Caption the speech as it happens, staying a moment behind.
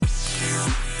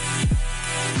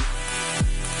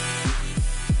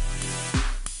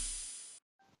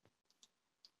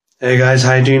Hey guys,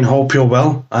 how you doing? Hope you're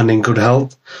well and in good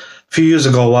health. A few years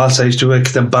ago, whilst I used to work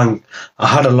at the bank, I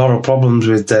had a lot of problems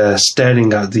with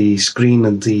staring at the screen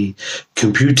and the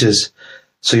computers.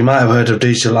 So you might have heard of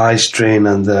digital eye strain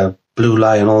and the blue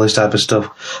light and all this type of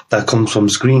stuff that comes from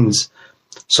screens.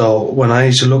 So when I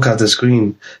used to look at the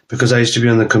screen, because I used to be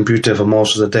on the computer for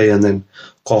most of the day and then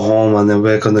go home and then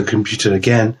work on the computer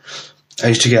again, I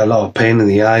used to get a lot of pain in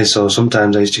the eyes. So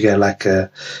sometimes I used to get like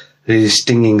a really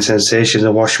stinging sensation.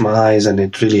 I wash my eyes and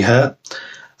it really hurt.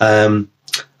 And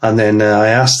then I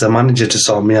asked the manager to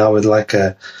sort me out with like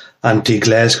a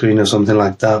anti-glare screen or something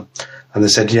like that. And they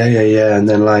said, yeah. And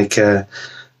then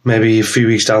maybe a few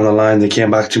weeks down the line, they came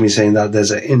back to me saying that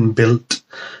there's an inbuilt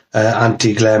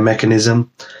anti-glare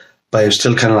mechanism, but it was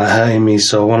still kind of like hurting me.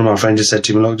 So one of my friends just said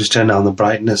to me, look, just turn down the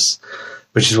brightness,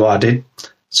 which is what I did.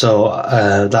 So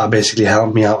that basically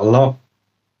helped me out a lot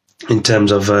in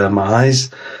terms of my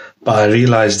eyes. But I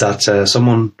realized that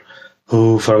someone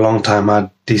who for a long time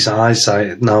had decent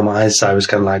eyesight, now my eyesight was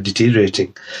kind of like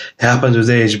deteriorating. It happens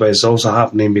with age, but it's also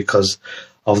happening because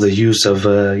of the use of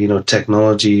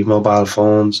technology, mobile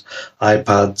phones,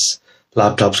 iPads,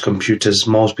 laptops, computers.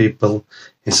 Most people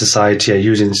in society are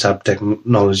using this type of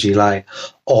technology like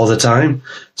all the time.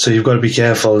 So you've got to be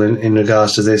careful in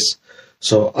regards to this.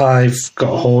 So I've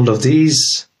got hold of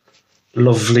these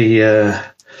lovely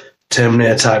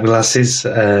Terminator type glasses.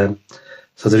 So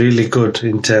they're really good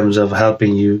in terms of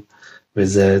helping you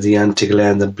with the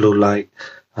anti-glare and the blue light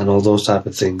and all those type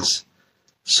of things.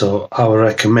 So I would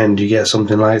recommend you get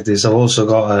something like this. I've also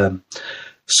got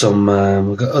some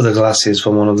other glasses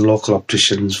from one of the local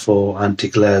opticians for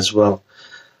anti-glare as well.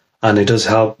 And it does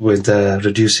help with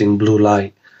reducing blue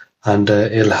light, and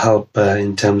it'll help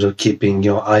in terms of keeping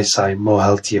your eyesight more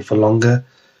healthier for longer.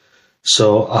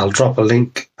 So I'll drop a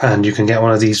link and you can get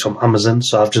one of these from Amazon.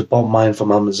 So I've just bought mine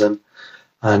from Amazon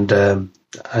and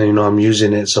I'm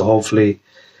using it. So hopefully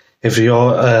if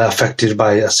you're affected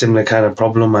by a similar kind of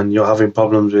problem and you're having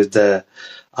problems with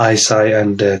eyesight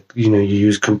and you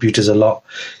use computers a lot,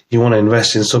 you want to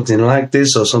invest in something like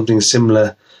this or something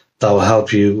similar that will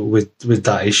help you with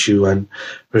that issue and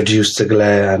reduce the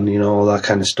glare and all that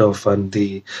kind of stuff and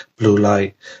the blue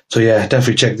light. So yeah,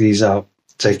 definitely check these out.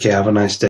 Take care. Have a nice day.